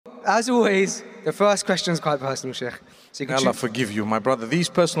as always, the first question is quite personal, Sheikh. So you can Allah forgive you, my brother. These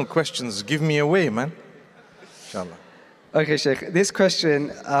personal questions give me away, man. Inshallah. Okay, Sheikh. This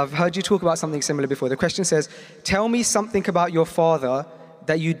question, I've heard you talk about something similar before. The question says, tell me something about your father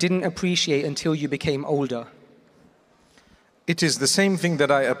that you didn't appreciate until you became older. It is the same thing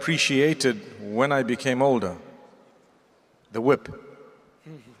that I appreciated when I became older. The whip.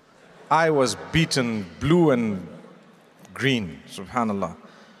 I was beaten blue and green, subhanallah.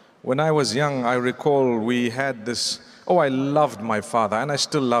 When I was young, I recall we had this, I loved my father and I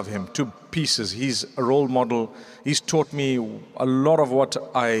still love him to pieces. He's a role model. He's taught me a lot of what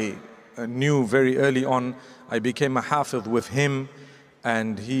I knew very early on. I became a hafiz with him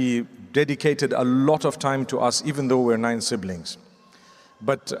and he dedicated a lot of time to us, even though we're 9 siblings.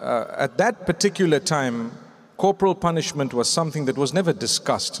 But at that particular time, corporal punishment was something that was never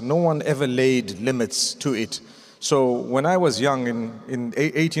discussed. No one ever laid limits to it. So when I was young in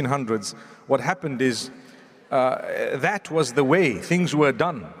 1800s, what happened is that was the way things were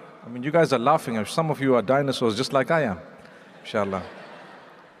done. I mean, you guys are laughing. Some of you are dinosaurs just like I am, inshallah.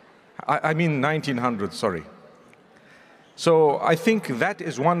 I mean 1900s, sorry. So I think that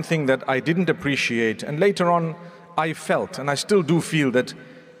is one thing that I didn't appreciate. And later on, I felt, and I still do feel, that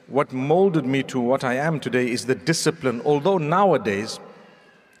what molded me to what I am today is the discipline. Although nowadays,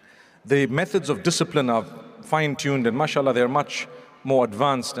 the methods of discipline are fine-tuned and mashallah, they're much more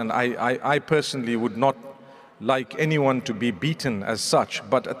advanced. And I personally would not like anyone to be beaten as such.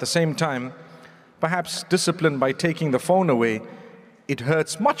 But at the same time, perhaps discipline by taking the phone away, it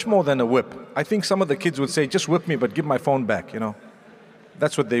hurts much more than a whip. I think some of the kids would say, just whip me, but give my phone back, you know.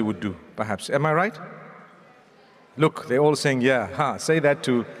 That's what they would do, perhaps. Am I right? Look, they're all saying, yeah, say that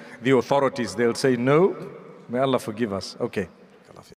to the authorities. They'll say, no. May Allah forgive us. Okay.